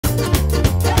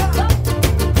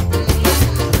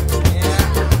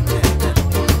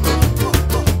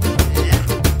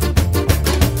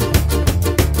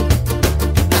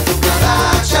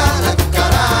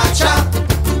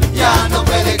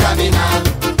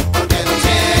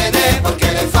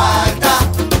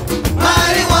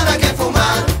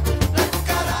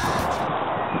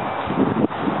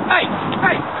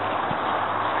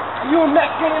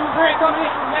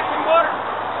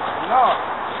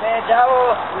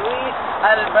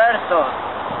Alberto.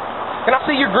 Can I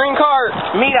see your green card?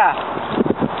 Mira.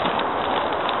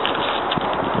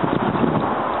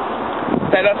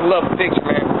 Hey, that's a lovely picture,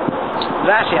 man.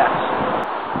 Gracias.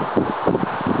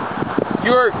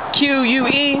 You're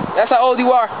QUE? That's how old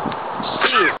you are?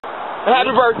 Sí.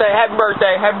 Happy birthday, happy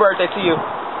birthday, happy birthday to you.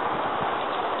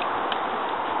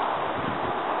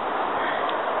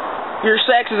 Your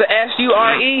sex is a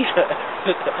S-U-R-E?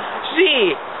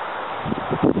 Sí.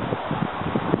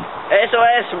 Eso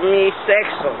es mi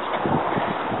sexo.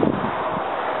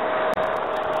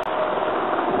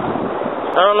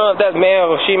 I don't know if that's male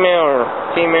or female or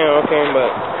female, okay, but...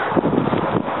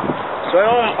 Soy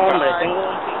un hombre, tengo...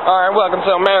 Alright, welcome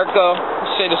to America,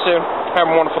 citizen. Have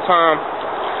a wonderful time.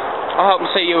 I hope to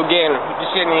see you again. You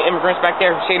see any immigrants back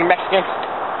there? You see any Mexicans?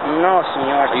 No,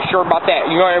 señor. Are you sure about that?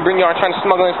 You're going to bring you on trying to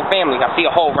smuggle in some family. I see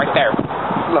a hole right there.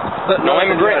 Look, no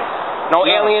immigrants, no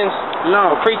aliens,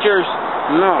 no creatures,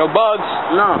 no bugs,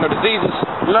 no diseases.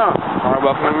 No. Alright,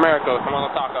 welcome to America. Come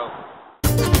on, taco.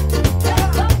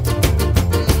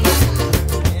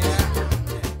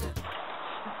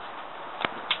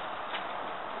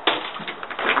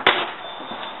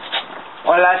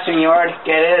 Hola, señor.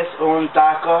 ¿Quieres un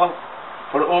taco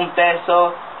por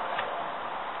 $1?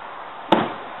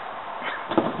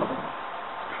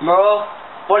 Bro,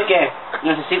 ¿por qué?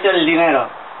 Necesito el dinero.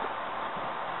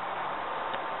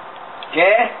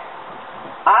 ¿Qué?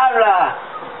 ¡Habla!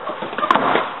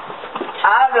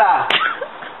 ¡Habla!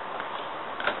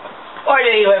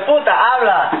 Oye, hijo de puta,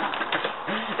 habla.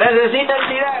 Necesito el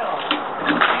dinero.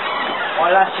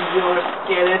 Hola, señor.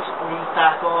 ¿Quieres un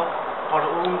taco por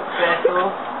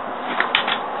 $1?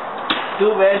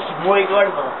 Tú ves muy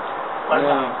gordo.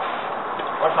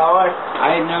 Por favor.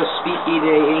 I no speaky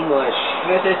the English.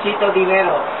 Necesito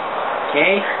dinero.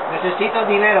 Okay? Necesito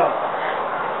dinero.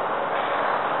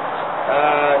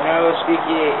 No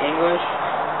speaky English.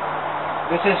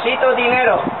 Necesito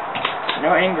dinero.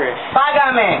 No English.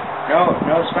 Págame.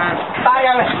 No Spanish.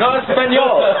 Págame. No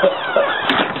español.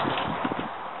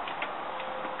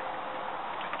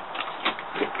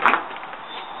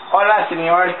 Hola,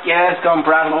 señor. ¿Quieres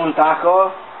comprar un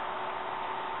taco?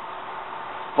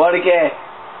 ¿Por qué?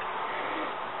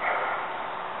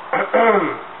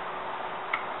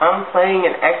 I'm playing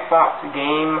an Xbox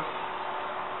game,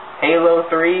 Halo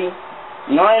 3.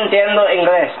 No entiendo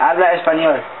inglés. Habla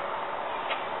español.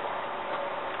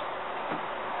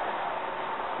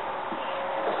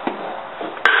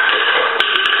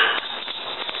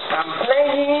 I'm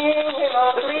playing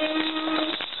Halo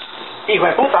 3. Hijo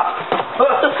de puta.